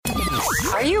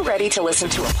Are you ready to listen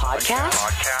to a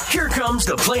podcast? Here comes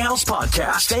the Playhouse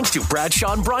Podcast, thanks to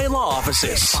Bradshaw and Bryan Law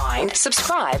Offices. Find,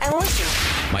 subscribe, and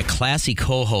listen. My classy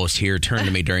co-host here turned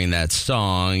to me during that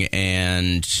song,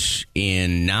 and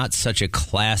in not such a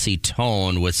classy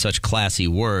tone with such classy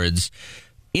words,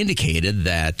 indicated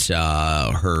that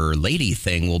her lady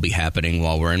thing will be happening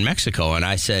while we're in Mexico. And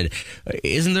I said,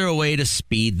 isn't there a way to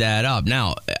speed that up?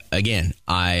 Now, again,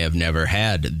 I have never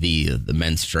had the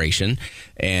menstruation,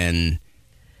 and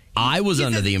I was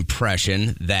under the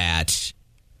impression that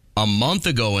a month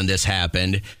ago when this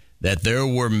happened, that there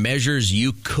were measures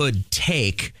you could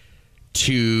take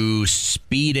to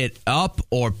speed it up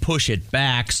or push it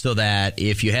back so that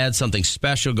if you had something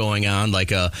special going on,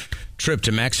 like a trip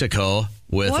to Mexico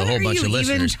with a whole bunch of listeners. What are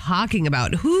you even talking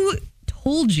about? Who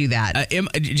told you that?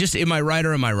 Am I right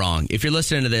or am I wrong? If you're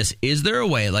listening to this, is there a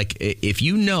way, like, if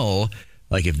you know,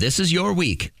 like, if this is your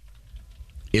week,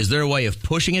 is there a way of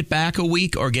pushing it back a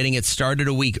week or getting it started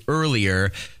a week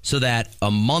earlier so that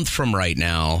a month from right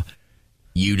now,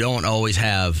 you don't always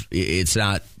have, it's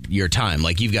not your time.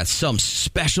 Like, you've got some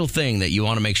special thing that you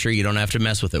want to make sure you don't have to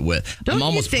mess with it with. Don't I'm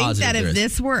almost you think positive that if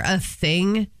this were a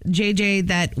thing, JJ,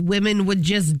 that women would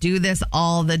just do this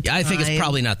all the time? I think it's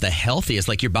probably not the healthiest.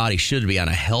 Like, your body should be on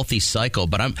a healthy cycle.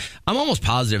 But I'm almost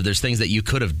positive there's things that you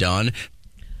could have done,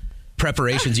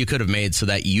 preparations you could have made so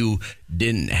that you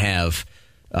didn't have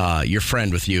your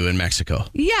friend with you in Mexico.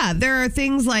 Yeah, there are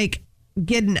things like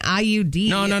get an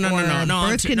IUD or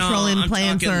birth control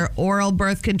implants or oral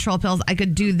birth control pills. I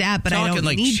could do that, but I don't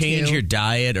like need change to. your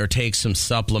diet or take some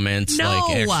supplements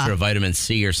like extra vitamin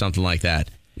C or something like that.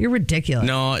 You're ridiculous.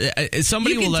 No,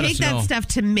 somebody will let us know. You can take that stuff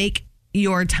to make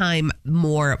your time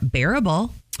more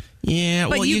bearable. Yeah,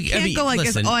 but well, you can't go like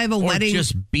listen, this, I have a wedding. Or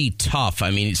just be tough.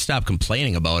 I mean, stop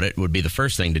complaining about it would be the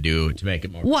first thing to do to make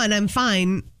it more. One, I'm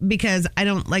fine because I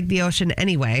don't like the ocean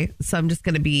anyway, so I'm just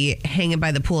going to be hanging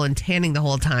by the pool and tanning the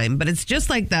whole time. But it's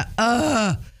just like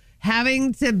the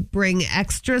having to bring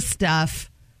extra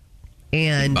stuff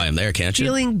and buy them there, can't you?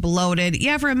 Feeling bloated.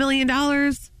 Yeah, for $1 million.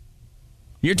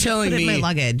 You're telling me my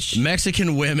luggage.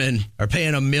 Mexican women are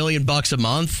paying $1 million a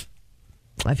month?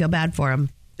 I feel bad for them.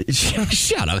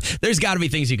 Shut up. There's got to be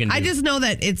things you can do. I just know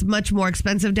that it's much more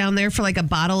expensive down there for like a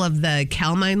bottle of the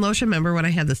Calamine lotion. Remember when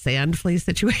I had the sand flea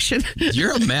situation?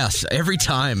 You're a mess every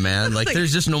time, man. Like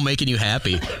there's just no making you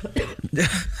happy.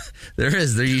 There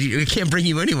is. You can't bring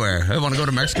you anywhere. I want to go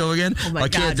to Mexico again. Oh my I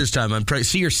can't God. this time.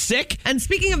 See, you're sick? And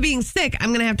speaking of being sick, I'm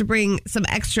going to have to bring some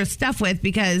extra stuff with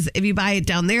because if you buy it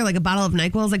down there, like a bottle of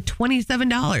NyQuil is like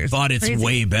 $27. But it's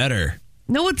way better.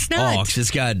 No, it's not. Oh, 'cause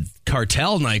it's got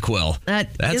cartel NyQuil.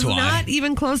 That's why. Not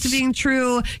even close to being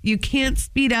true. You can't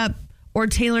speed up or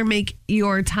tailor make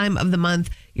your time of the month.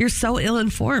 You're so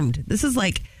ill-informed. This is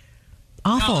like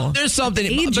awful. There's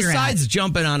something besides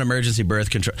jumping on emergency birth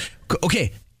control.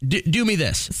 Okay, do me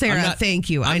this. Sarah, thank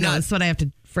you. I know. That's what I have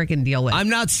to freaking deal with. I'm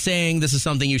not saying this is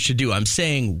something you should do. I'm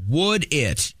saying, would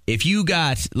it, if you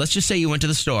got, let's just say you went to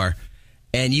the store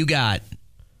and you got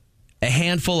a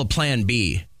handful of Plan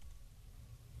B,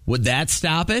 would that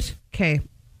stop it? Okay.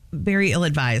 Very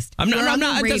ill-advised. I'm not.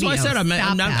 That's why I said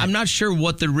I'm not sure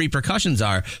what the repercussions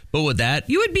are. But would that?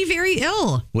 You would be very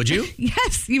ill. Would you?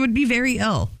 Yes, you would be very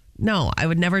ill. No, I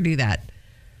would never do that.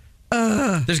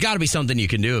 There's got to be something you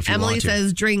can do if you Emily want to.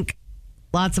 says drink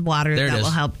lots of water. That will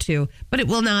help too. But it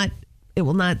will not. It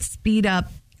will not speed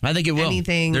up. I think it will.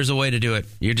 Anything. There's a way to do it.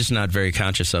 You're just not very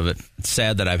conscious of it. It's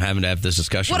sad that I'm having to have this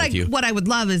discussion with you. What I would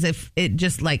love is if it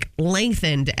just like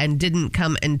lengthened and didn't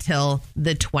come until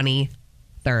the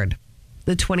 23rd.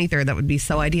 The 23rd, that would be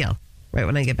so ideal. Right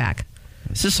when I get back.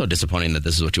 This is so disappointing that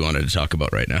this is what you wanted to talk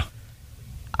about right now.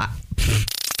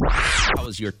 How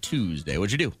was your Tuesday?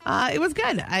 What'd you do? It was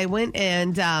good. I went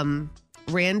and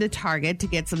ran to Target to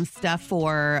get some stuff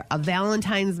for a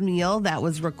Valentine's meal that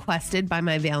was requested by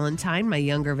my Valentine, my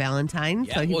younger Valentine.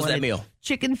 Yeah, so what was that meal?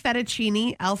 Chicken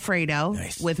fettuccine Alfredo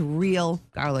with real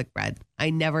garlic bread. I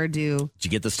never do. Did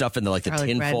you get the stuff in the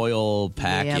tinfoil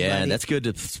pack? Yeah, that's good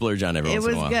to splurge on every once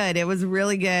in a while. It was good. It was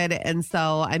really good. And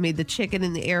so I made the chicken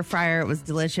in the air fryer. It was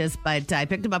delicious. But I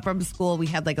picked him up from school. We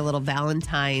had like a little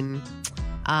Valentine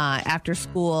after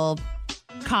school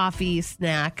coffee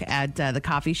snack at the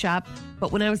coffee shop.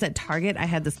 But when I was at Target, I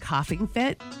had this coughing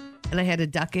fit and I had to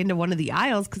duck into one of the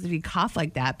aisles because if you cough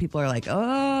like that, people are like,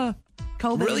 oh,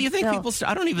 COVID. Really? You think people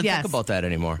I don't even think about that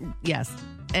anymore. Yes.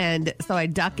 And so I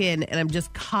duck in and I'm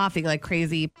just coughing like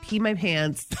crazy, pee my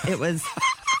pants. It was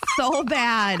so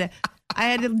bad. I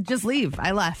had to just leave. I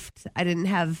left. I didn't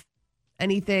have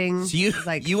anything. So you It was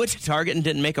like, you went to Target and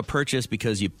didn't make a purchase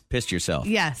because you pissed yourself.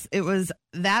 yes, it was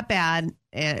that bad.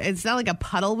 And it's not like a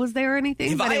puddle was there or anything.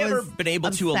 Have but I it ever was been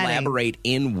able to upsetting. elaborate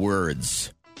in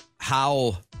words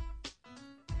how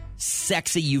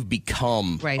sexy you've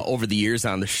become over the years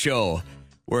on the show?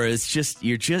 Where it's just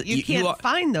you can't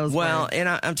find those well, words. and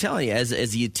I'm telling you,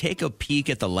 as you take a peek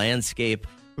at the landscape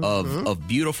of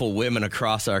beautiful women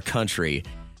across our country,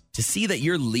 to see that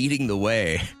you're leading the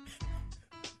way.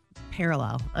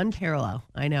 Unparalleled.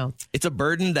 I know. It's a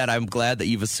burden that I'm glad that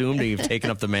you've assumed and you've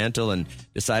taken up the mantle and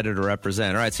decided to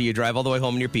represent. All right, so you drive all the way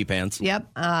home in your pee pants. Yep.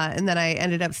 And then I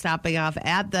ended up stopping off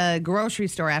at the grocery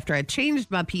store after I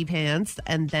changed my pee pants,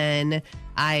 and then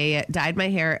I dyed my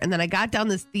hair, and then I got down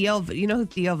this Theo. You know who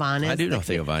Theo Von is? I do know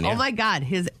Theo Von, yeah. Oh my God,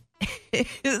 his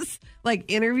like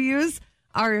interviews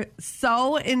are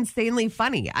so insanely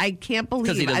funny. I can't believe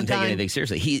Because he doesn't I've take done, anything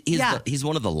seriously. He's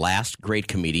one of the last great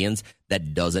comedians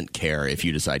that doesn't care if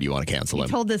you decide you want to cancel him. He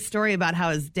told this story about how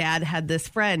his dad had this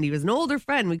friend. He was an older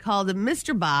friend. We called him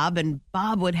Mr. Bob, and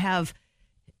Bob would have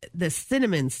the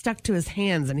cinnamon stuck to his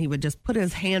hands, and he would just put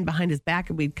his hand behind his back,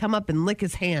 and we'd come up and lick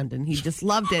his hand, and he just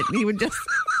loved it. And he would just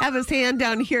have his hand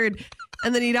down here,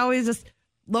 and then he'd always just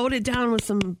load it down with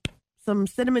some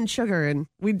cinnamon sugar, and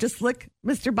we'd just lick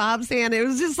Mr. Bob's hand. It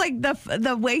was just like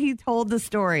the way he told the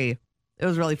story. It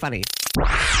was really funny.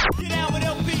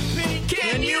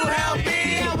 Can you help me?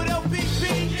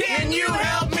 Can you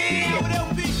help me?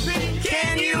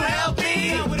 Can you help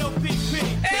me?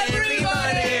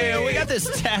 Everybody! We got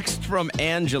this text from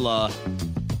Angela,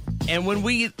 and when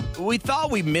we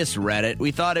thought we misread it,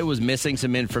 we thought it was missing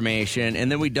some information,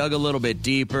 and then we dug a little bit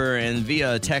deeper, and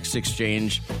via a text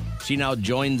exchange, she now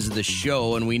joins the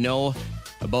show, and we know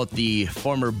about the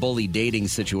former bully dating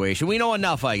situation. We know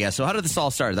enough, I guess. So how did this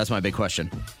all start? That's my big question.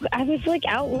 I was like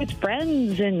out with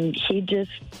friends, and he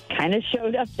just kind of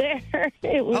showed up there.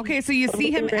 It was Okay, so you see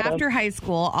him random. after high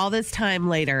school, all this time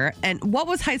later. And what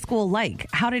was high school like?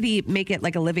 How did he make it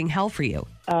like a living hell for you?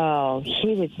 Oh,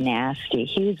 he was nasty.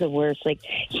 He was the worst. Like,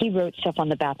 he wrote stuff on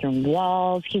the bathroom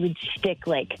walls. He would stick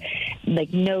like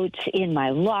notes in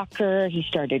my locker. He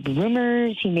started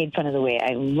rumors. He made fun of the way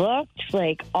I looked.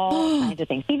 Like, all kinds of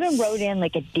things. He even wrote in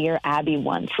like a Dear Abby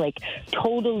once, like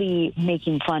totally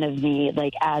making fun of me,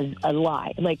 like as a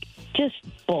lie. Like, just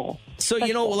bull. So,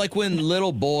 you know, like when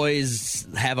little boys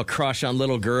have a crush on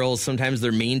little girls, sometimes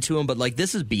they're mean to them, but like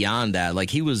this is beyond that. Like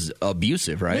he was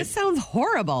abusive, right? This sounds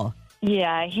horrible.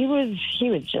 Yeah, he was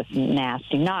just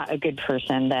nasty. Not a good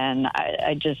person then.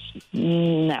 I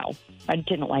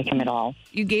didn't like him at all.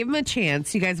 You gave him a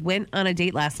chance. You guys went on a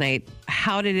date last night.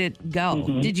 How did it go?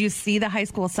 Mm-hmm. Did you see the high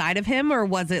school side of him, or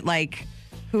was it like,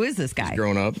 who is this guy?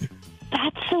 Grown up.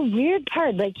 That's the weird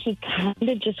part. Like, he kind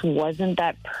of just wasn't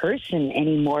that person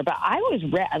anymore. But I was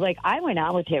I went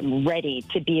out with him ready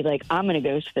to be like, I'm going to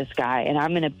ghost this guy, and I'm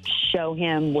going to show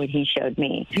him what he showed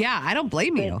me. Yeah, I don't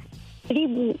blame you. But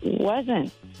he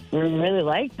wasn't really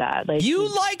like that. Like, You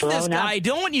he's like this grown up. guy,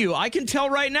 don't you? I can tell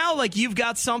right now, like you've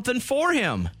got something for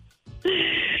him.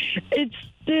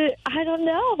 I don't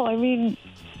know. I mean,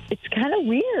 it's kind of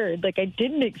weird. Like, I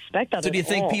didn't expect that. So do you at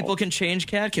think all. people can change,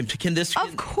 Kat? Can this?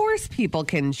 Of course people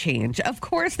can change. Of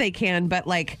course they can. But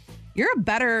like, you're a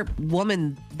better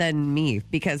woman than me,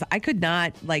 because I could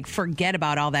not like forget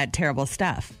about all that terrible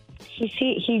stuff.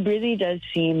 He really does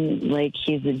seem like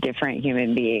he's a different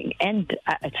human being. And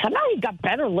somehow he got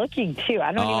better looking, too.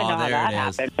 I don't even know how there that it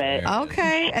is. happened. But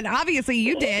Okay. And obviously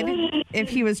you did, if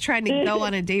he was trying to go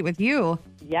on a date with you.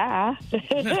 yeah.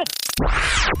 A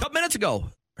couple minutes ago,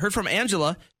 heard from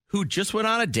Angela, who just went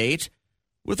on a date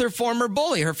with her former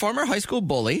bully, her former high school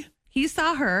bully. He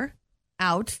saw her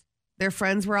out. Their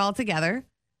friends were all together.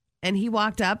 And he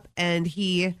walked up and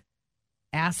he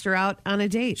asked her out on a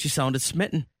date. She sounded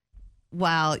smitten.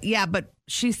 Well, yeah, but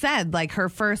she said like her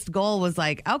first goal was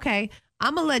like, okay,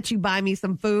 I'm going to let you buy me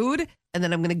some food and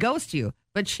then I'm going to ghost you.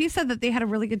 But she said that they had a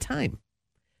really good time.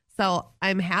 So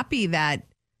I'm happy that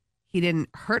he didn't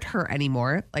hurt her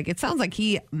anymore. Like, it sounds like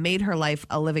he made her life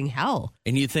a living hell.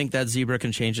 And you think that zebra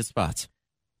can change its spots?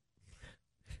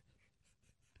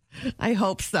 I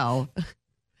hope so.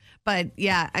 But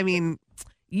yeah, I mean,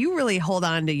 you really hold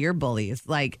on to your bullies.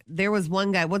 Like, there was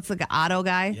one guy, what's the auto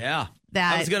guy? Yeah.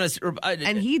 That, I was going to...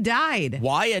 and he died.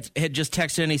 Wyatt had just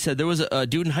texted and he said there was a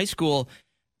dude in high school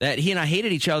that he and I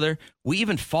hated each other. We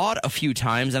even fought a few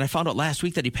times, and I found out last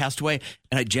week that he passed away,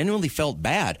 and I genuinely felt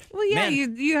bad. Well, yeah,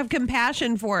 Man, you have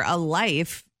compassion for a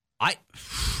life. I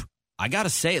got to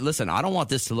say, listen, I don't want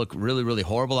this to look really, really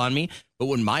horrible on me, but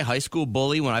when my high school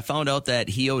bully, when I found out that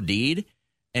he OD'd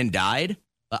and died,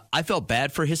 I felt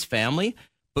bad for his family,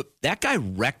 But that guy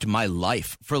wrecked my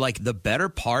life for like the better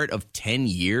part of 10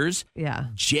 years. Yeah.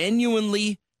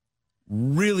 Genuinely,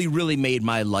 really, really made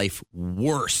my life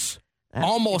worse. That's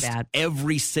almost too bad.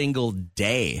 every single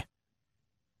day.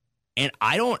 And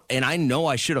I know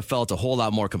I should have felt a whole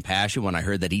lot more compassion when I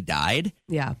heard that he died.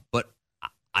 Yeah. But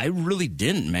I really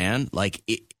didn't, man. Like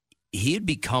he had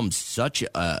become such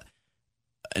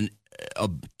an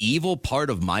evil part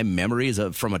of my memories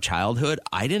from a childhood.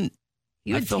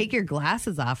 You would take your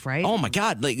glasses off, right? Oh my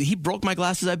God! Like he broke my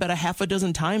glasses, I bet, a half a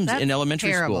dozen times That's in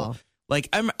elementary terrible. school. Like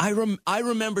I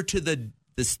remember to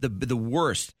the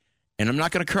worst, and I'm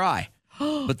not going to cry.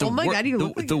 But the Oh my God, you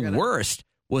look like the you're gonna- worst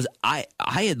was I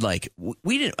had like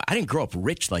I didn't grow up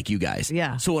rich like you guys.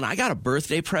 Yeah. So when I got a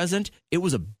birthday present, it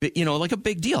was a big like a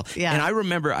big deal. Yeah. And I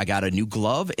remember I got a new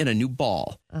glove and a new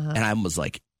ball, and I was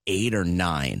like 8 or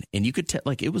 9, and you could tell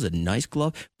like it was a nice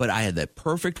glove, but I had that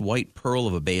perfect white pearl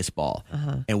of a baseball,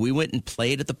 and we went and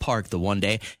played at the park the one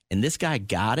day, and this guy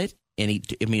got it, and he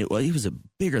was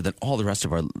bigger than all the rest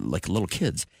of our like little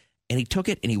kids, and he took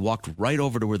it and he walked right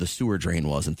over to where the sewer drain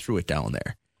was and threw it down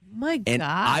there. My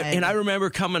God. And I remember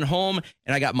coming home,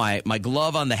 and I got my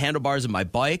glove on the handlebars of my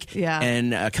bike. Yeah.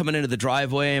 And coming into the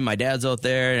driveway, and my dad's out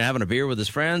there and having a beer with his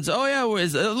friends. Oh, yeah,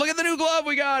 look at the new glove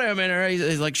we got him. And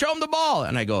he's like, show him the ball.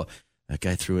 And I go, that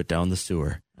guy threw it down the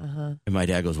sewer. And my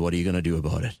dad goes, what are you going to do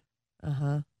about it?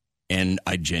 And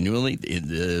I genuinely,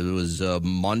 it was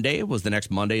Monday, it was the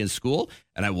next Monday in school,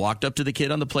 and I walked up to the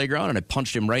kid on the playground, and I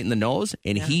punched him right in the nose,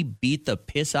 and he beat the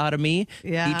piss out of me.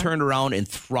 Yeah. He turned around and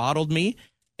throttled me.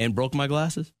 And broke my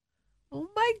glasses. Oh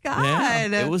my God.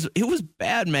 Yeah, it was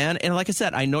bad, man. And like I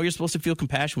said, I know you're supposed to feel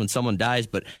compassion when someone dies,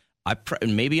 but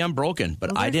maybe I'm broken,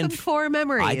 but Those I are didn't. some core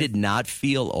memories. I did not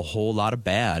feel a whole lot of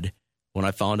bad when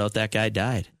I found out that guy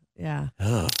died. Yeah.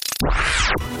 Ugh.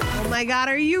 Oh my God,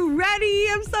 are you ready?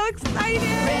 I'm so excited.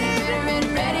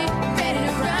 Ready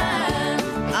to run.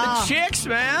 Oh, Chicks,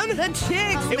 man. the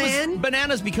chicks, It man. was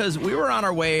bananas because we were on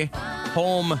our way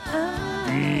home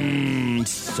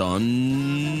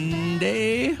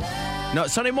Sunday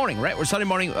morning, right? We're Sunday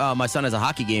morning. My son has a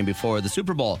hockey game before the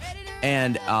Super Bowl.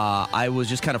 And I was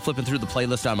just kind of flipping through the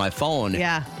playlist on my phone.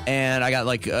 Yeah. And I got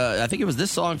like, I think it was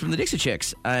this song from the Dixie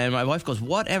Chicks. And my wife goes,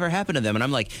 whatever happened to them? And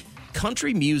I'm like,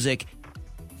 country music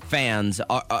fans,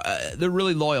 they're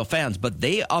really loyal fans, but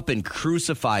they up and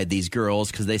crucified these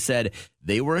girls because they said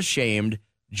they were ashamed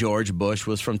George Bush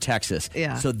was from Texas.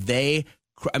 Yeah. So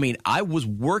I was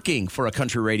working for a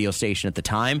country radio station at the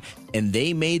time, and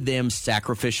they made them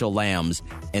sacrificial lambs,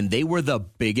 and they were the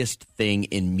biggest thing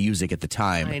in music at the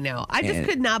time. I know. I just And-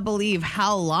 could not believe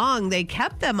how long they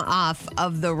kept them off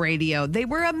of the radio. They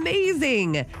were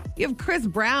amazing. You have Chris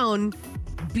Brown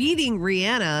beating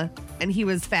Rihanna, and he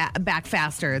was back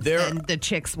faster than the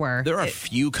chicks were. There are a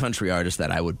few country artists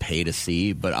that I would pay to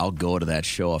see, but I'll go to that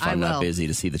show if I'm not will. busy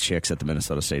to see the Chicks at the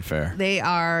Minnesota State Fair. They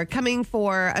are coming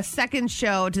for a second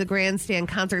show to the Grandstand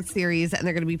Concert Series, and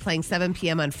they're going to be playing 7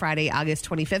 p.m. on Friday, August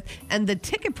 25th. And the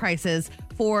ticket prices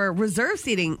for reserve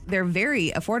seating, they're very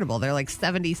affordable. They're like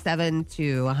 $77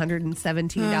 to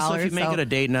 $117. So if you make it a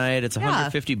date night, it's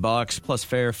 $150 plus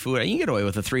fare, food. You can get away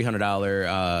with a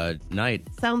 $300 night.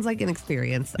 Sounds like an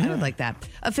experience. I would like that.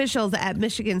 Officials at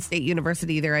Michigan State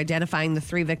University, they're identifying the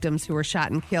 3 victims who were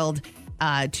shot and killed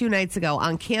 2 nights ago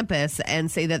on campus and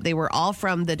say that they were all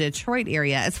from the Detroit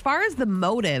area. As far as the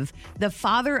motive, the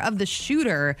father of the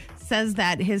shooter says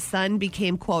that his son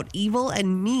became, quote, evil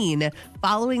and mean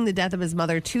following the death of his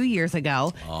mother 2 years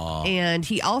ago. And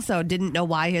he also didn't know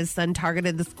why his son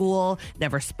targeted the school,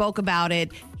 never spoke about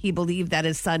it. He believed that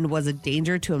his son was a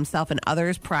danger to himself and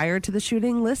others prior to the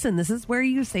shooting. Listen, this is where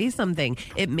you say something.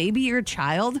 It may be your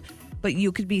child, but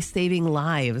you could be saving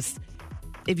lives.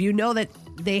 If you know that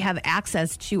they have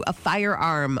access to a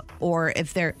firearm, or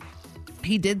if they're,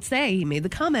 he did say, he made the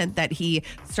comment that he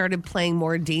started playing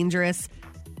more dangerous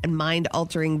and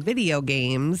mind-altering video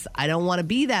games. I don't want to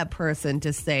be that person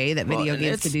to say that video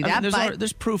games could do that, but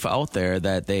there's proof out there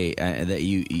that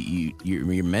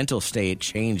your mental state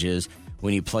changes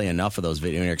when you play enough of those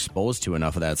videos, when you're exposed to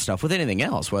enough of that stuff with anything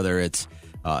else, whether it's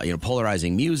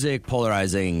polarizing music,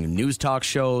 polarizing news talk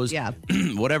shows,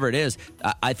 whatever it is.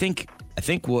 I think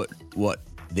what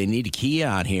they need to key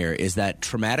on here is that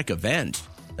traumatic event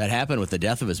that happened with the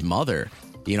death of his mother.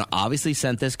 Obviously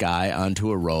sent this guy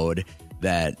onto a road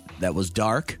that was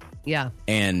dark, Yeah.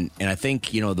 And I think,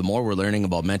 the more we're learning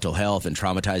about mental health and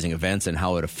traumatizing events and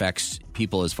how it affects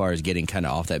people as far as getting kind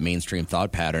of off that mainstream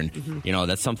thought pattern,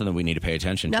 that's something that we need to pay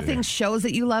attention to. Nothing shows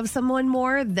that you love someone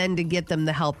more than to get them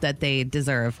the help that they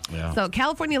deserve. Yeah. So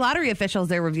California lottery officials,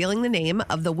 they're revealing the name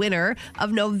of the winner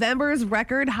of November's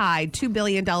record high $2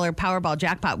 billion Powerball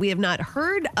jackpot. We have not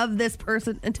heard of this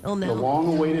person until now. The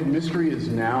long-awaited mystery is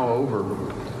now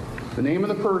over. The name of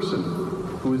the person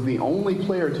who is the only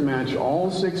player to match all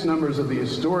 6 numbers of the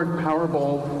historic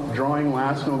Powerball drawing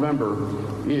last November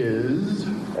is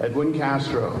Edwin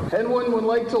Castro. Edwin would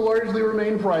like to largely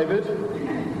remain private.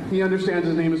 He understands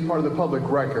his name is part of the public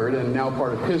record and now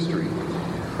part of history.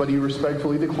 But he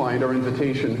respectfully declined our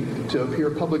invitation to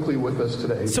appear publicly with us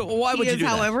today. So why would you do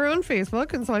that? However, on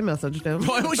Facebook, and so I messaged him.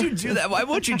 Why would you do that? Why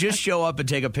won't you just show up and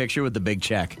take a picture with the big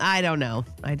check? I don't know.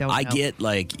 I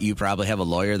get, you probably have a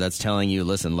lawyer that's telling you,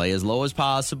 listen, lay as low as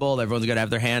possible. Everyone's going to have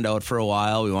their hand out for a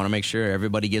while. We want to make sure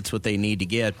everybody gets what they need to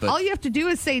get. But all you have to do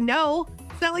is say no.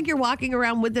 It's not like you're walking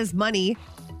around with this money.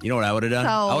 You know what I would have done?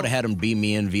 I would have had him beam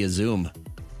me in via Zoom.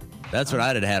 That's what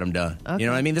I'd have had him done. Okay. You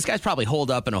know what I mean? This guy's probably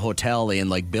holed up in a hotel in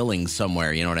Billings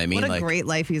somewhere. You know what I mean? What a great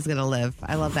life he's going to live.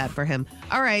 I love that for him.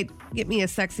 All right, get me a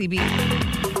sexy beat.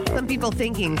 Some people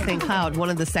thinking St. Cloud, one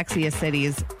of the sexiest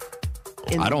cities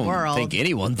in the world. I don't think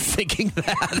anyone's thinking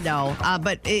that. No,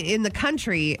 but in the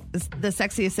country, the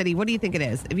sexiest city, what do you think it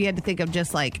is? If you had to think of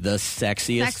just the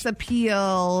sexiest sex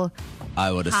appeal, I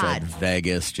would have said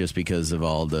Vegas just because of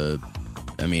all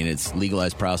it's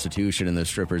legalized prostitution and there's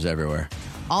strippers everywhere.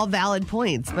 All valid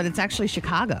points, but it's actually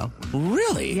Chicago.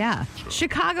 Really? Yeah.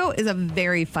 Chicago is a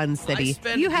very fun city.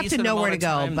 You have to know where to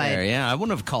go. But I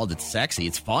wouldn't have called it sexy.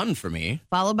 It's fun for me.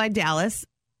 Followed by Dallas,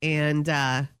 and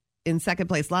in second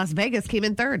place, Las Vegas came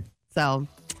in third. So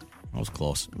that was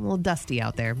close. A little dusty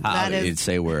out there. You'd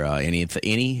say we're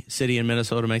any city in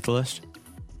Minnesota make the list?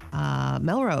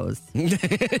 Melrose. All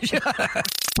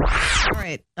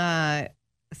right.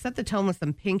 Set the tone with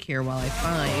some Pink here while I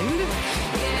find.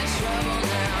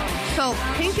 So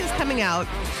Pink is coming out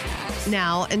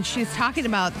now, and she's talking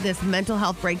about this mental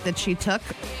health break that she took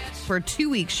for 2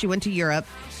 weeks. She went to Europe,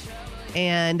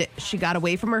 and she got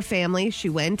away from her family. She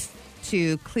went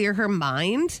to clear her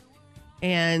mind,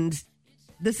 and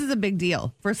this is a big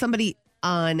deal for somebody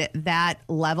on that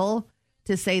level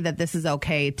to say that this is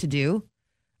okay to do.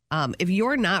 If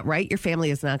you're not right, your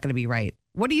family is not going to be right.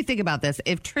 What do you think about this?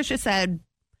 If Trisha said,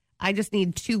 I just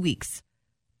need 2 weeks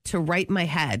to right my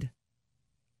head,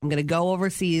 I'm going to go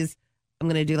overseas, I'm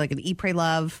going to do like an Eat, Pray,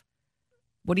 Love.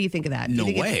 What do you think of that? No do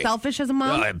you think way. It's selfish as a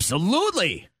mom?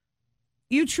 Absolutely.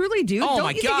 You truly do? Oh, Don't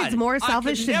my you God. think it's more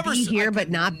selfish to be here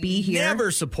but not be here? Never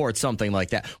support something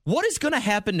like that. What is going to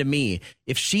happen to me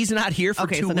if she's not here for 2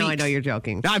 weeks? Okay, so now I know you're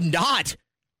joking. I'm not.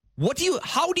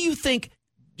 How do you think,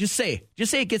 just say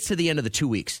it gets to the end of the 2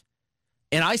 weeks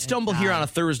and I stumble here on a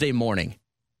Thursday morning.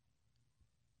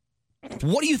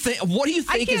 What do you think?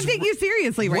 I can't take you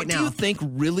seriously right now. What do you think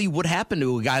really would happen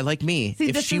to a guy like me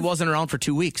if she wasn't around for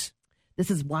 2 weeks? This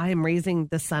is why I'm raising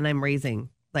the son I'm raising.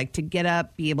 Like, to get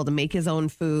up, be able to make his own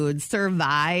food,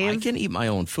 survive. I can eat my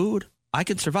own food. I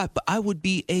can survive, but I would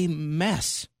be a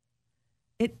mess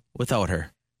without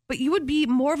her. But you would be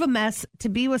more of a mess to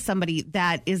be with somebody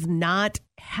that is not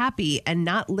happy and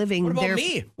not living What about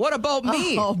me? What about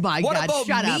me? Oh, my God. What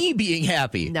about me being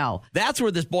happy? No. That's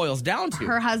where this boils down to.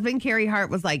 Her husband, Carrie Hart,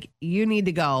 was like, you need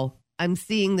to go. I'm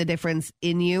seeing the difference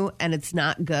in you, and it's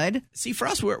not good. See, for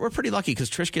us, we're pretty lucky because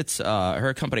Trish gets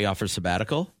her company offers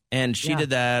sabbatical. And she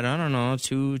did that, I don't know,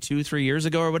 3 years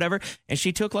ago or whatever. And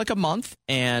she took like a month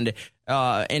and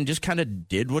just kind of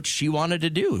did what she wanted to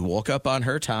do. Woke up on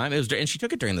her time. And she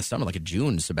took it during the summer, like a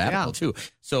June sabbatical too.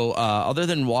 So other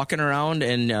than walking around,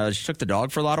 and she took the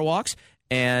dog for a lot of walks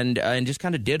and just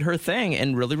kind of did her thing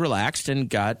and really relaxed and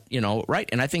got, right.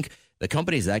 And I think the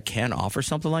companies that can offer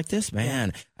something like this,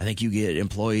 man, I think you get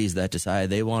employees that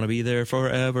decide they want to be there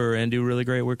forever and do really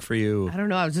great work for you. I don't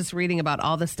know. I was just reading about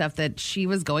all the stuff that she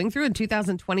was going through in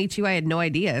 2022. I had no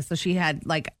idea. So she had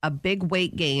like a big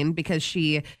weight gain because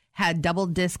she had double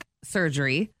disc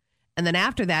surgery. And then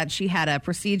after that, she had a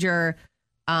procedure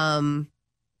on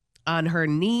her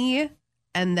knee.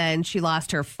 And then she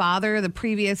lost her father the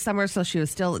previous summer. So she was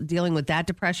still dealing with that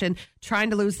depression, trying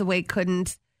to lose the weight,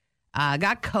 couldn't.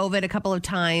 Got COVID a couple of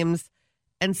times.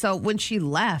 And so when she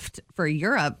left for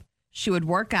Europe, she would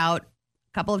work out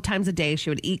a couple of times a day. She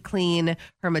would eat clean.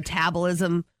 Her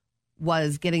metabolism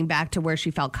was getting back to where she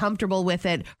felt comfortable with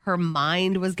it. Her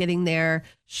mind was getting there.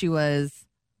 She was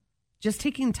just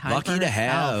taking time. Lucky to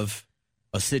have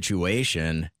a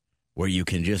situation where you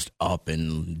can just up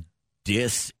and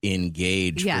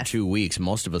disengage Yes. for 2 weeks.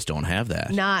 Most of us don't have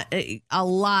that. Not a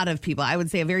lot of people. I would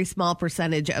say a very small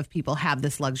percentage of people have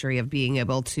this luxury of being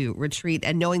able to retreat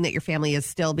and knowing that your family is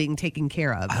still being taken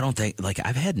care of. I don't think, like,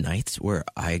 I've had nights where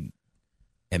I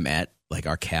am at, like,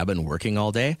 our cabin working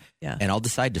all day, and I'll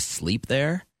decide to sleep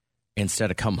there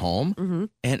instead of come home,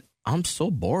 and I'm so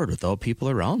bored without people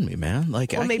around me, man.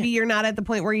 Like, Well, maybe you're not at the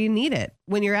point where you need it.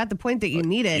 When you're at the point that you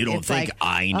need it, you don't it's think like,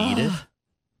 I need it?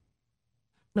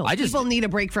 no, I just- people need a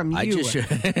break from you. should.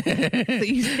 So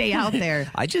you stay out there.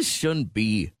 I just shouldn't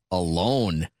be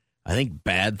alone. I think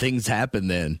bad things happen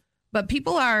then. But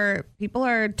people are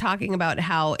talking about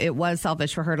how it was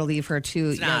selfish for her to leave her two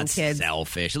It's young not kids.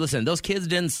 selfish. Listen, those kids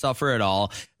didn't suffer at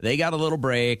all. They got a little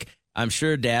break. I'm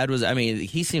sure dad was, I mean,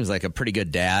 he seems like a pretty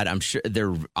good dad. I'm sure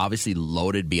they're obviously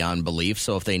loaded beyond belief.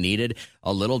 So if they needed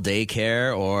a little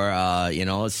daycare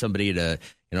or, somebody to,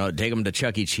 take them to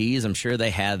Chuck E. Cheese, I'm sure they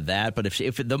had that. But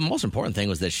if the most important thing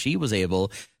was that she was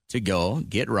able to go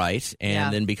get right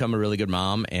and then become a really good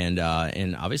mom. And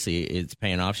obviously it's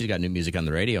paying off. She's got new music on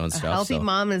the radio and stuff. A healthy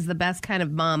mom is the best kind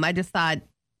of mom. I just thought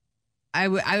I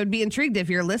would be intrigued if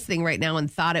you're listening right now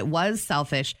and thought it was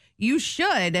selfish. You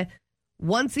should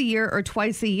once a year or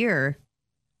twice a year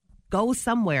go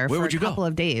somewhere Where for would a you go? couple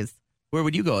of days. Where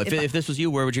would you go? If this was you,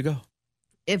 where would you go?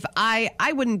 If I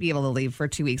wouldn't be able to leave for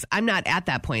 2 weeks. I'm not at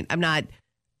that point. I'm not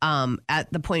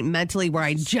at the point mentally where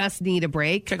I just need a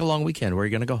break. Take a long weekend. Where are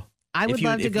you going to go? I would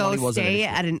love to if money go wasn't an stay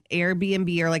issue. at an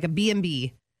Airbnb or like a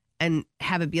B&B and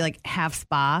have it be like half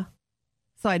spa.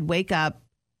 So I'd wake up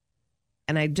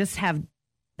and I'd just have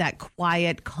that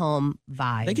quiet, calm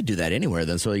vibe. They could do that anywhere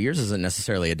then. So yours isn't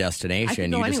necessarily a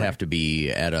destination. go You just anywhere. have to be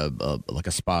at a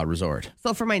spa resort.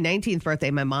 So for my 19th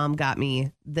birthday, my mom got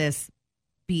me this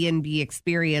B&B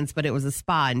experience, but it was a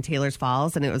spa in Taylor's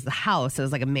Falls, and it was the house. It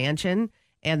was like a mansion,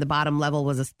 and the bottom level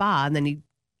was a spa, and then you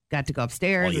got to go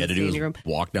upstairs. All you had to and do stay is in your room.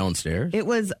 walk downstairs. It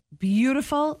was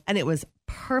beautiful, and it was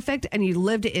perfect, and you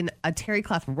lived in a terry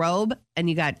cloth robe, and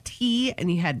you got tea, and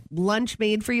you had lunch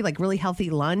made for you, like really healthy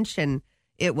lunch, and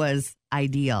it was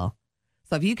ideal.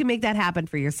 So if you can make that happen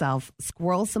for yourself,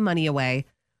 squirrel some money away.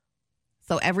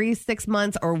 So every 6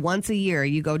 months or once a year,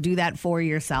 you go do that for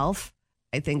yourself.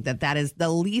 I think that is the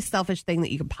least selfish thing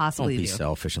that you could Don't possibly be do.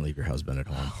 selfish and leave your husband at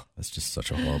home. That's just such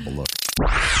a horrible look.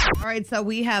 All right, so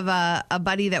we have a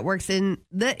buddy that works in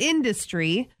the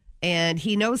industry, and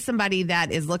he knows somebody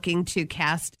that is looking to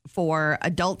cast for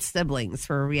adult siblings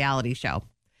for a reality show.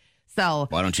 So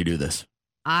Why don't you do this?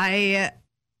 I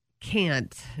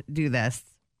can't do this.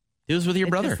 Do this with your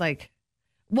It's brother. just like,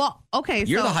 well, okay,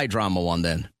 You're so the high drama one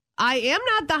then. I am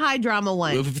not the high drama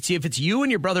one. If it's you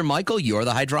and your brother Michael, you're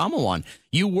the high drama one.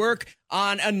 You work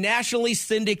on a nationally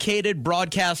syndicated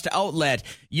broadcast outlet.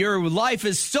 Your life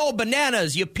is so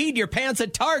bananas. You peed your pants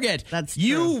at Target. That's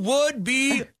You true. would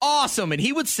be awesome. And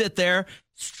he would sit there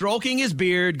stroking his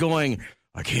beard going,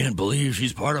 I can't believe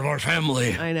she's part of our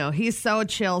family. I know. He's so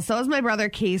chill. So is my brother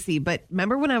Casey. But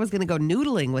remember when I was going to go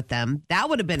noodling with them? That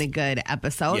would have been a good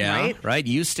episode, Yeah, right?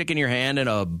 You sticking your hand in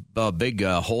a big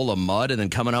hole of mud and then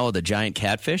coming out with a giant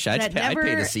catfish. I'd That pay never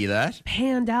to see that.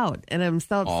 Panned out, and I'm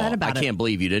so upset about I it. can't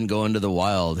believe you didn't go into the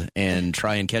wild and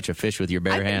try and catch a fish with your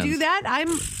bare I hands. could do that.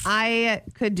 I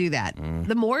could do that.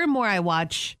 The more and more I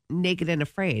watch Naked and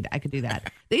Afraid, I could do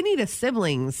that. They need a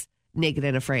siblings Naked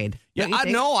and Afraid. Yeah, Don't you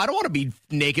think? no, I don't want to be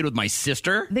naked with my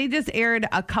sister. They just aired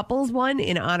a couples one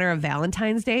in honor of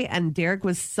Valentine's Day, and Derek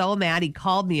was so mad. He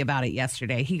called me about it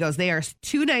yesterday. He goes, they are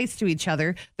too nice to each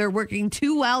other. They're working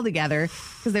too well together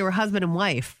because they were husband and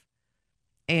wife.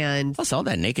 And Plus, all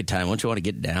that naked time, don't you want to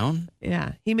get down?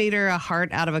 yeah, he made her a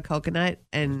heart out of a coconut,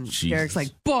 and Jesus. Derek's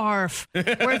like, barf.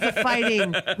 Where's the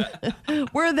fighting?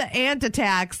 Where are the ant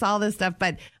attacks? All this stuff.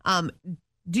 But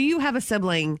do you have a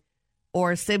sibling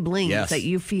or siblings Yes. that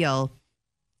you feel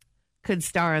could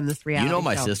star in this reality You know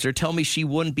my show? sister. Tell me she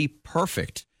wouldn't be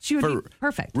perfect. She would for be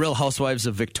perfect. Real Housewives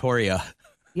of Victoria.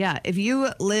 Yeah, if you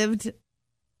lived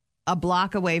a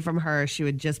block away from her, she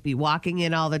would just be walking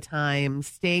in all the time,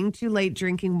 staying too late,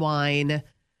 drinking wine.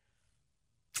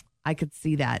 I could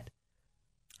see that.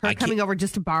 Her I coming can't- over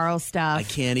just to borrow stuff. I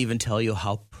can't even tell you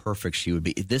how perfect she would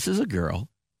be. This is a girl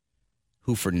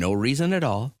who, for no reason at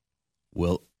all,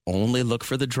 will only look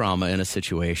for the drama in a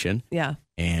situation, Yeah.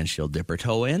 and she'll dip her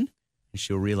toe in, and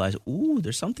she'll realize, ooh,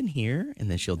 there's something here,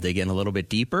 and then she'll dig in a little bit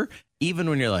deeper, even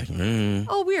when you're like,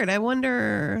 Oh, weird. I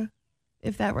wonder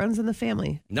if that runs in the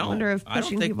family. No, I wonder if I don't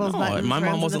pushing think- people's no, buttons my mom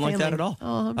runs in wasn't the like that family. at all.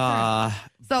 Oh, I'm sure.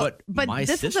 So, but my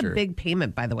this is a sister- big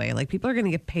payment, by the way. Like, people are going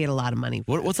to get paid a lot of money.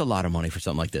 What's a lot of money for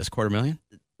something like this? $250,000?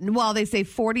 Well, they say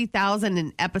 $40,000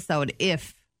 an episode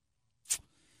if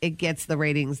it gets the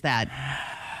ratings that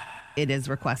it is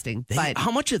requesting. But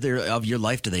how much of your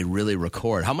life do they really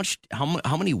record?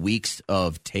 How many weeks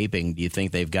of taping do you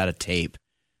think they've got to tape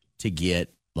to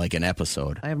get like an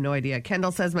episode? I have no idea.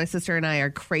 Kendall says, my sister and I are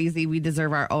crazy. We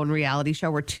deserve our own reality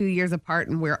show. We're 2 years apart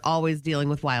and we're always dealing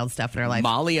with wild stuff in our life.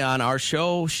 Molly on our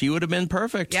show, she would have been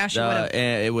perfect. Yeah, she would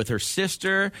have. With her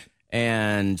sister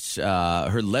and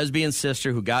her lesbian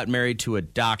sister who got married to a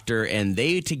doctor, and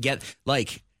they together,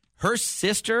 like her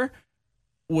sister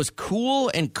was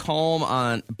cool and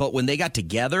calm but when they got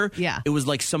together, yeah, it was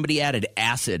like somebody added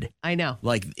acid. I know.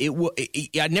 Like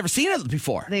I'd never seen it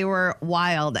before. They were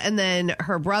wild. And then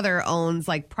her brother owns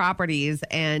like properties,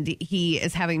 and he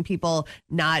is having people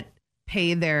not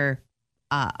pay their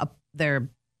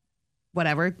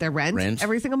rent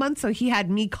every single month. So he had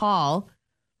me call.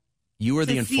 You were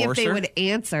the enforcer? See if they would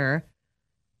answer,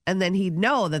 and then he'd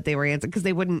know that they were answering because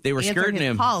they wouldn't. They were answer skirting his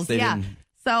him. calls. Yeah. Didn't.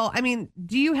 So, I mean,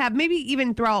 do you have maybe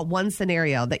even throw out one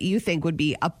scenario that you think would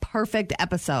be a perfect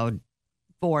episode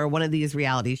for one of these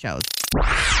reality shows?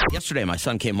 Yesterday, my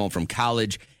son came home from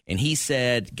college, and he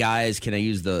said, guys, can I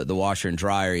use the washer and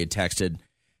dryer? He had texted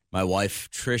my wife,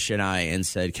 Trish, and I, and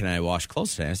said, can I wash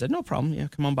clothes today? I said, no problem. Yeah,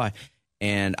 come on by.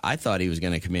 And I thought he was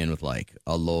going to come in with like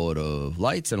a load of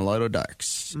lights and a load of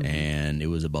darks. Mm-hmm. And it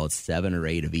was about 7 or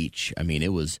 8 of each. I mean,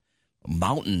 it was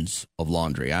mountains of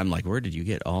laundry. I'm like, where did you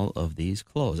get all of these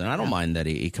clothes? And I don't mind that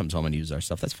he comes home and uses our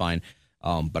stuff. That's fine.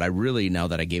 But I really, now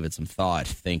that I gave it some thought,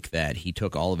 think that he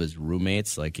took all of his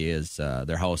roommates, like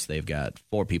their house, they've got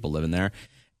 4 people living there.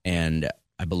 And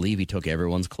I believe he took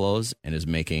everyone's clothes and is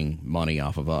making money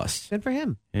off of us. Good for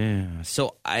him. Yeah.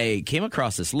 So I came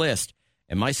across this list,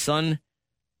 and my son,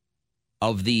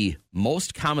 of the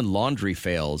most common laundry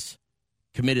fails,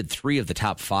 committed 3 of the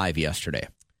top 5 yesterday.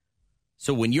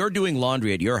 So when you're doing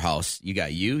laundry at your house, you got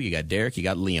Derek, you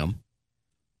got Liam.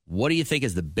 What do you think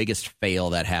is the biggest fail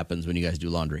that happens when you guys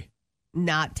do laundry?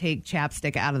 Not take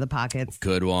chapstick out of the pockets.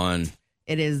 Good one.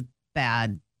 It is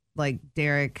bad. Like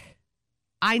Derek,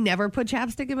 I never put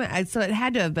chapstick in my, so it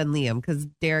had to have been Liam because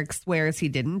Derek swears he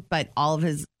didn't, but all of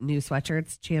his new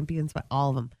sweatshirts, Champions,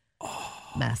 all of them.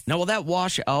 Mess. Now, will that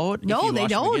wash out? No, they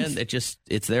don't. Again?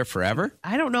 It's there forever?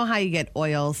 I don't know how you get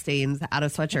oil stains out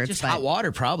of sweatshirts. Just hot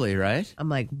water, probably, right? I'm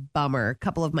like, bummer. A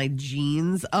couple of my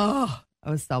jeans. Oh,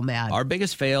 I was so mad. Our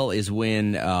biggest fail is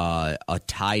when a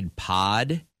Tide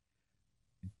Pod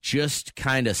just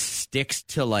kind of sticks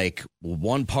to like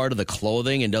one part of the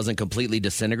clothing and doesn't completely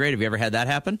disintegrate. Have you ever had that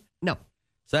happen? No.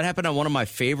 So that happened on one of my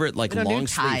favorite like long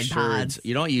sleeve shirts. Pods.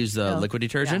 You don't use liquid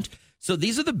detergent? Yeah. So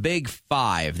these are the big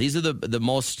 5. These are the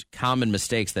most common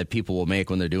mistakes that people will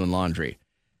make when they're doing laundry.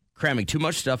 Cramming too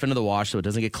much stuff into the wash so it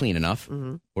doesn't get clean enough.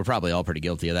 Mm-hmm. We're probably all pretty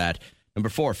guilty of that. Number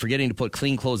 4, forgetting to put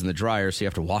clean clothes in the dryer so you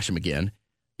have to wash them again.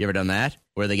 You ever done that?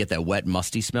 Where they get that wet,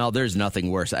 musty smell? There's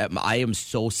nothing worse. I am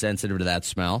so sensitive to that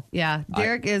smell. Yeah,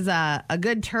 Derek is a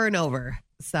good turnover.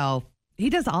 So he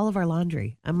does all of our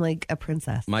laundry. I'm like a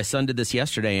princess. My son did this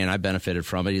yesterday, and I benefited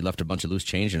from it. He left a bunch of loose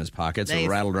change in his pocket, so nice. It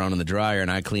rattled around in the dryer,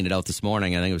 and I cleaned it out this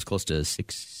morning. I think it was close to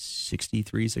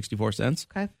 64 cents.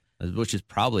 Okay. Which is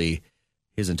probably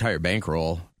his entire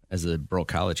bankroll as a broke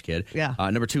college kid. Yeah.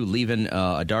 Number 2, leaving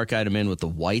a dark item in with the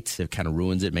whites. It kind of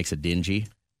ruins it, makes it dingy.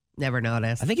 Never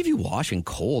noticed. I think if you wash in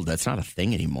cold, that's not a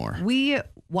thing anymore. We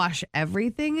wash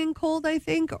everything in cold, I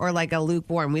think, or like a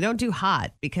lukewarm. We don't do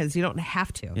hot because you don't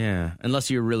have to. Yeah,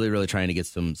 unless you're really, really trying to get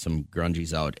some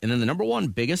grungies out. And then the number 1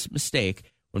 biggest mistake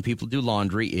when people do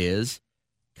laundry is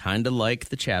kind of like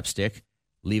the chapstick,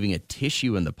 leaving a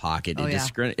tissue in the pocket.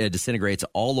 It disintegrates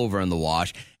all over in the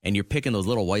wash, and you're picking those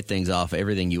little white things off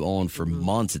everything you own for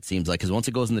months, it seems like, because once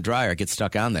it goes in the dryer, it gets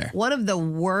stuck on there. One of the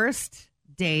worst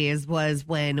days was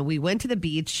when we went to the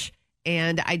beach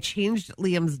and I changed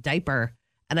Liam's diaper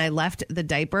and I left the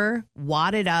diaper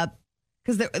wadded up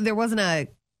because there wasn't a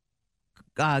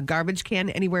garbage can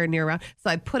anywhere near around.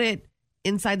 So I put it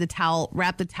inside the towel,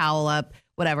 wrapped the towel up,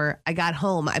 whatever. I got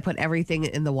home, I put everything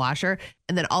in the washer,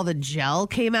 and then all the gel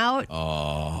came out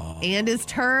and his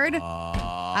turd.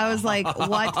 I was like,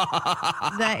 what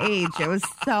the H? It was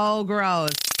so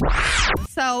gross.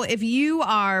 So if you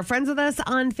are friends with us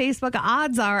on Facebook,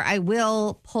 odds are I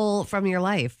will pull from your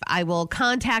life. I will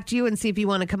contact you and see if you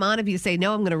want to come on. If you say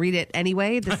no, I'm going to read it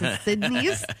anyway. This is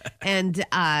Sydney's. And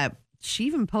she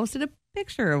even posted a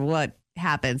picture of what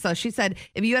happened. So she said,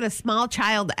 if you had a small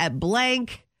child at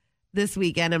blank this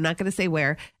weekend, I'm not going to say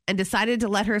where, and decided to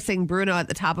let her sing Bruno at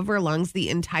the top of her lungs the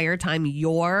entire time,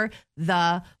 you're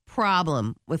the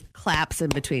problem, with claps in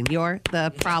between. You're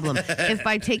the problem. If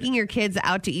by taking your kids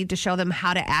out to eat to show them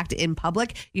how to act in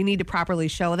public, you need to properly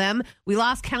show them. We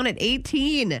lost count at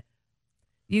 18.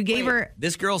 You gave her.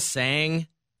 This girl sang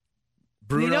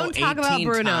Bruno, you don't talk about 18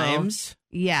 Bruno. times?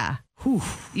 Yeah.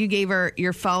 You gave her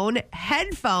your phone,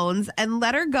 headphones, and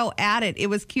let her go at it. It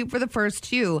was cute for the first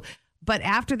 2. But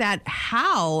after that,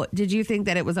 how did you think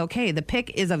that it was okay? The pic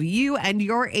is of you and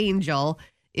your angel,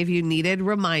 if you needed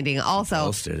reminding. Also,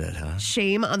 Posted it, huh?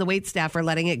 shame on the waitstaff for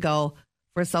letting it go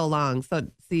for so long. So,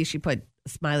 see, she put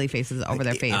smiley faces over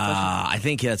their face. I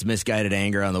think that's misguided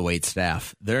anger on the wait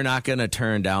staff. They're not going to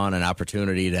turn down an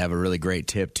opportunity to have a really great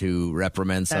tip to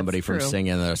reprimand somebody from true.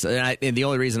 singing. And the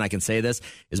only reason I can say this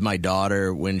is my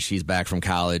daughter, when she's back from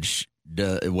college,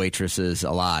 waitresses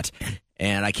a lot.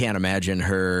 And I can't imagine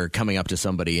her coming up to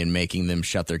somebody and making them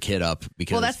shut their kid up.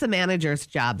 Because Well, that's the manager's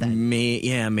job then.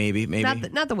 Maybe.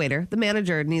 Not the waiter. The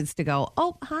manager needs to go,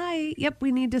 oh, hi. Yep,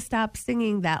 we need to stop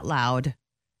singing that loud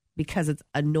because it's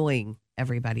annoying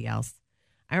everybody else.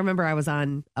 I remember I was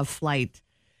on a flight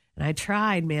and I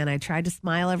tried to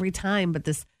smile every time, but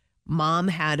this mom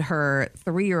had her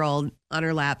 3-year-old on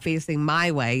her lap facing my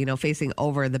way, facing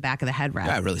over the back of the headrest.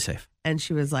 Yeah, really safe. And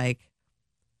she was like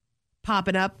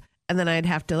popping up. And then I'd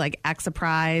have to act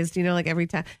surprised, like every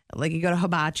time, like you go to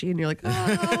hibachi and you're like, oh,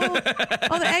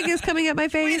 the egg is coming at my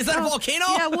face. Wait, is that a volcano?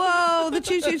 Yeah, whoa, the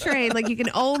choo-choo train. You can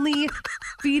only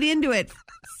feed into it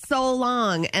so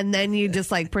long. And then you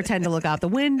just pretend to look out the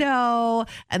window.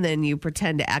 And then you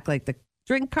pretend to act like the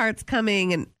drink cart's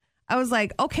coming. And I was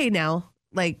like, okay, now,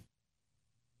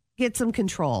 get some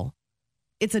control.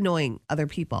 It's annoying other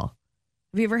people.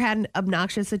 Have you ever had an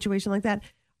obnoxious situation like that?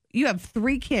 You have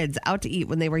 3 kids out to eat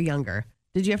when they were younger.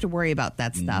 Did you have to worry about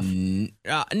that stuff?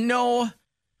 No.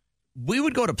 We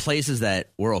would go to places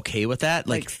that were okay with that.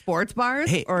 Like sports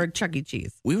bars or Chuck E.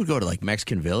 Cheese? We would go to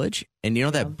Mexican Village. And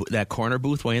that corner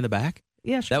booth way in the back?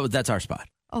 Yeah, sure. That's our spot.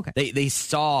 Okay. They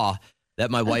saw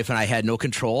that my wife and I had no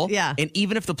control. Yeah. And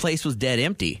even if the place was dead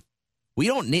empty, we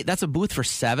don't need, that's a booth for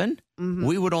 7. Mm-hmm.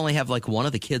 We would only have one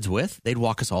of the kids with. They'd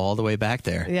walk us all the way back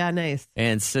there. Yeah, nice.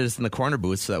 And sit us in the corner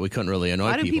booth so that we couldn't really annoy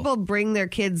people. Why do people bring their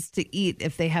kids to eat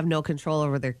if they have no control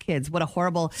over their kids? What a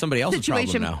horrible Somebody else's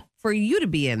situation problem now. For you to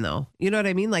be in, though. You know what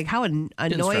I mean? How annoying.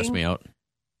 Didn't stress me out.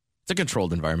 It's a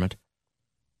controlled environment.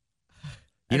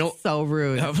 So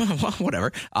rude.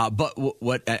 Whatever. But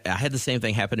what I had the same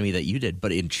thing happen to me that you did,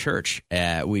 but in church,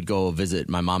 we'd go visit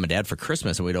my mom and dad for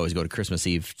Christmas, and we'd always go to Christmas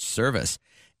Eve service.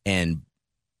 And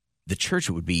the church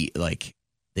would be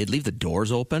they'd leave the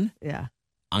doors open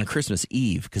on Christmas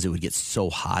Eve because it would get so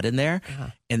hot in there. Uh-huh.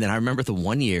 And then I remember the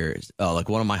one year,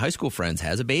 one of my high school friends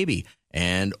has a baby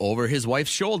and over his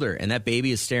wife's shoulder, and that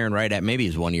baby is staring right at maybe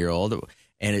his 1-year-old.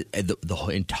 And the whole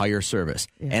entire service.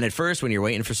 Yeah. And at first, when you're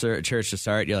waiting for church to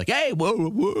start, you're like, hey, whoa,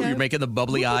 whoa. Yeah. You're making the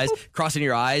bubbly eyes, crossing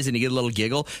your eyes, and you get a little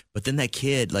giggle. But then that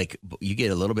kid, you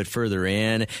get a little bit further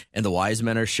in, and the wise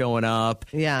men are showing up.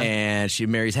 Yeah. And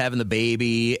Mary's having the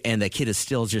baby, and that kid is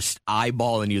still just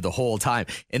eyeballing you the whole time.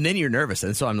 And then you're nervous.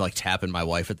 And so I'm tapping my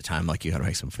wife at the time, you got to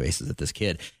make some faces at this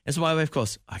kid. And so my wife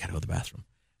goes, I got to go to the bathroom.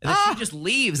 And then she just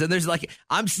leaves, and there's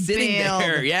I'm sitting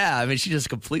there. Yeah, I mean, she just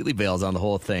completely bails on the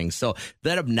whole thing. So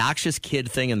that obnoxious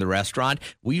kid thing in the restaurant,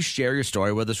 will you share your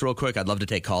story with us real quick? I'd love to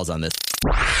take calls on this.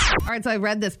 All right, so I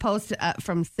read this post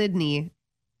from Sydney,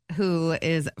 who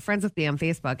is friends with me on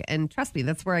Facebook. And trust me,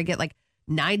 that's where I get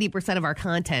 90% of our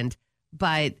content.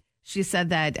 But she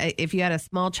said that if you had a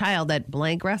small child at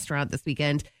blank restaurant this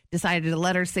weekend, decided to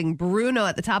let her sing Bruno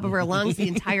at the top of her lungs the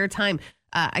entire time.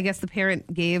 I guess the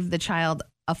parent gave the child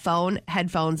a phone,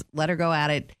 headphones, let her go at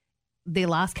it. They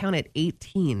lost count at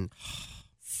 18.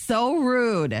 So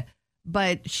rude.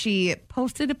 But she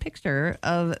posted a picture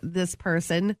of this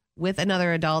person with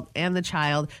another adult and the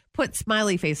child, put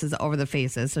smiley faces over the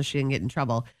faces so she didn't get in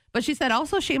trouble. But she said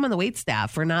also shame on the waitstaff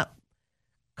for not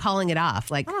calling it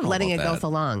off, letting it go so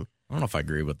long. I don't know if I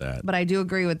agree with that. But I do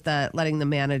agree with letting the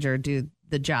manager do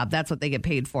the job. That's what they get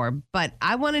paid for. But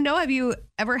I want to know, have you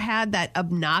ever had that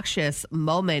obnoxious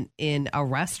moment in a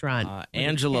restaurant?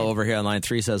 Angela over here on line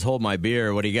 3 says, hold my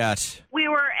beer. What do you got? We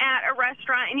were at a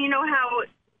restaurant, and you know how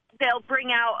they'll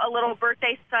bring out a little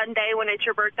birthday sundae when it's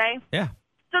your birthday? Yeah.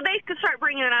 So they could start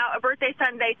bringing out a birthday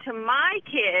sundae to my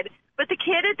kid, but the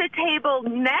kid at the table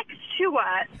next to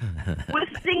us was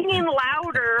singing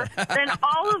louder than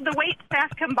all of the wait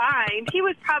staff combined. He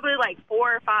was probably 4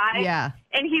 or 5. Yeah.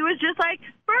 And he was just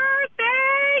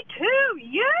birthday to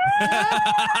you!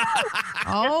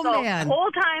 Oh, just man. The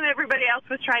whole time everybody else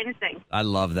was trying to sing. I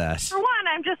love that. For one,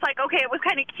 I'm just okay, it was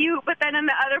kind of cute, but then in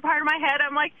the other part of my head,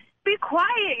 I'm be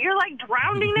quiet. You're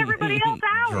drowning everybody else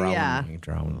out.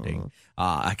 Drowning.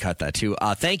 I cut that too.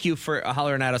 Thank you for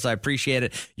hollering at us. I appreciate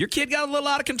it. Your kid got a little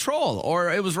out of control,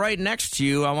 or it was right next to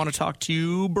you. I want to talk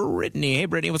to Brittany. Hey,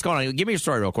 Brittany, what's going on? Give me your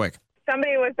story real quick.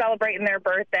 somebody was celebrating their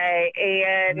birthday,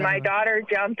 and my daughter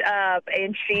jumped up,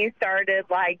 and she started,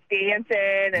 like,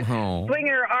 dancing and swinging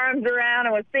her arms around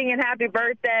and was singing happy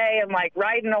birthday and, like,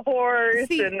 riding a horse.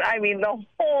 And, I mean, the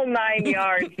whole 9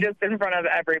 yards just in front of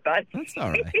everybody. That's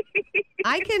all right.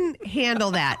 I can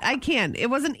handle that. I can. It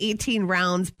wasn't 18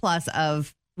 rounds plus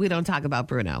of we don't talk about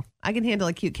Bruno. I can handle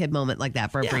a cute kid moment like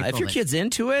that for a brief moment. If your kid's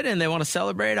into it and they want to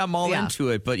celebrate, I'm all into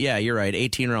it. But yeah, you're right.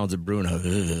 18 rounds of Bruno.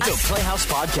 The Playhouse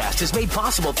Podcast is made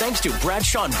possible thanks to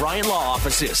Bradshaw and Bryan Law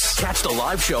Offices. Catch the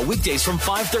live show weekdays from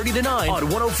 5:30 to 9 on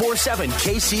 104.7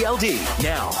 KCLD.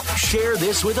 Now, share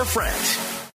this with a friend.